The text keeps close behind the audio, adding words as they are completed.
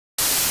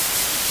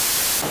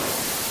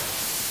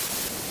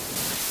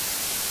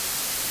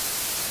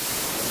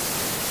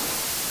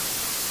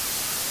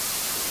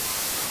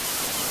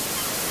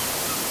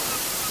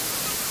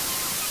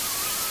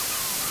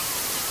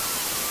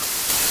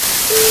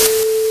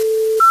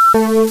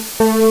Good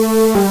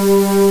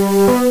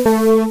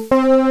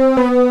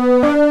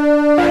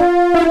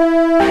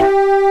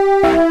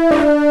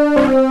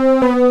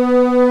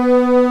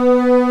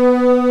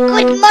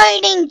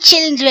morning,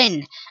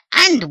 children,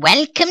 and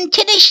welcome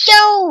to the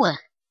show.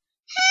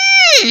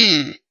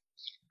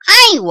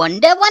 I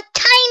wonder what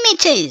time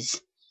it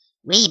is.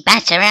 We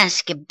better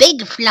ask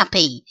Big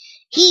Floppy.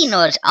 He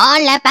knows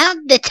all about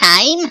the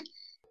time.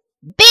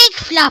 Big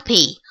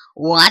Floppy,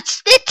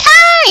 what's the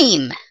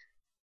time?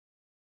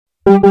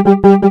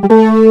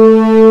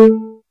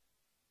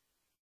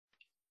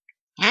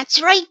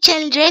 That's right,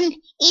 children.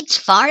 It's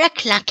 4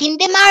 o'clock in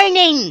the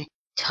morning.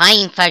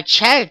 Time for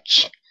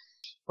church.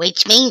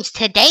 Which means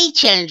today,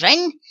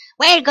 children,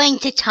 we're going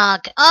to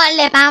talk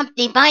all about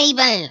the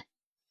Bible.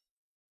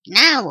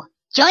 Now,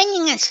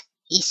 joining us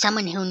is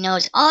someone who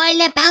knows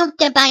all about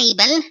the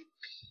Bible.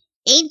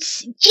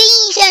 It's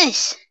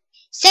Jesus.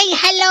 Say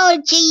hello,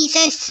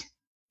 Jesus.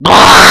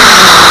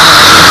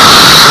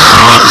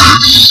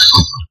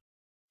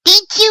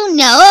 Did you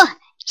know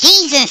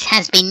Jesus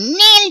has been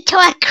nailed to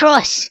a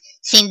cross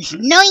since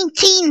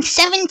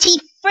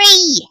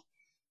 1973?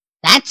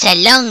 That's a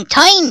long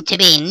time to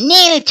be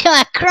nailed to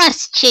a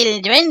cross,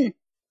 children.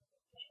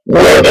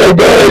 What am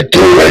I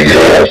doing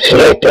here,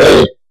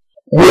 Floppy?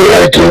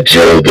 Why did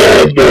you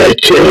nail me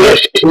to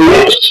this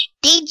cross?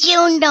 Did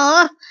you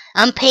know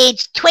on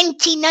page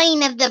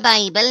 29 of the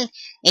Bible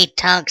it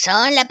talks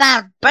all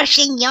about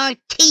brushing your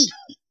teeth?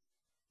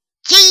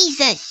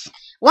 Jesus,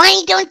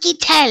 why don't you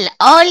tell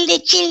all the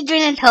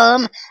children at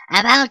home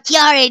about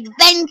your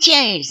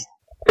adventures?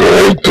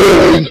 I'm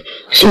going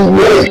to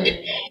work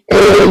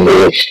on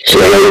this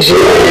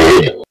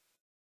children.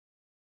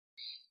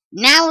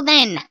 Now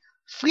then,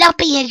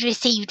 Floppy has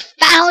received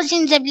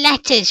thousands of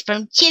letters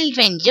from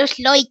children just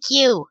like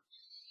you.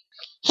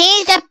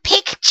 Here's a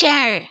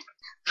picture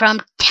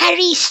from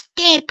Terry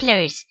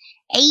Staplers,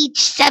 age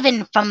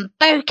 7 from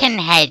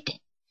Birkenhead.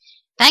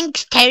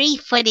 Thanks, Terry,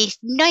 for this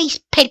nice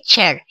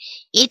picture.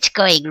 It's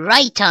going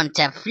right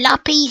onto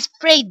Floppy's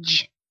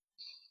fridge.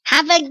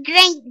 Have a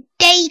great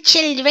day,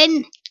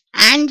 children.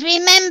 And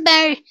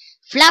remember,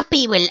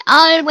 Floppy will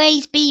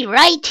always be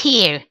right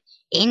here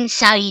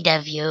inside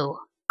of you.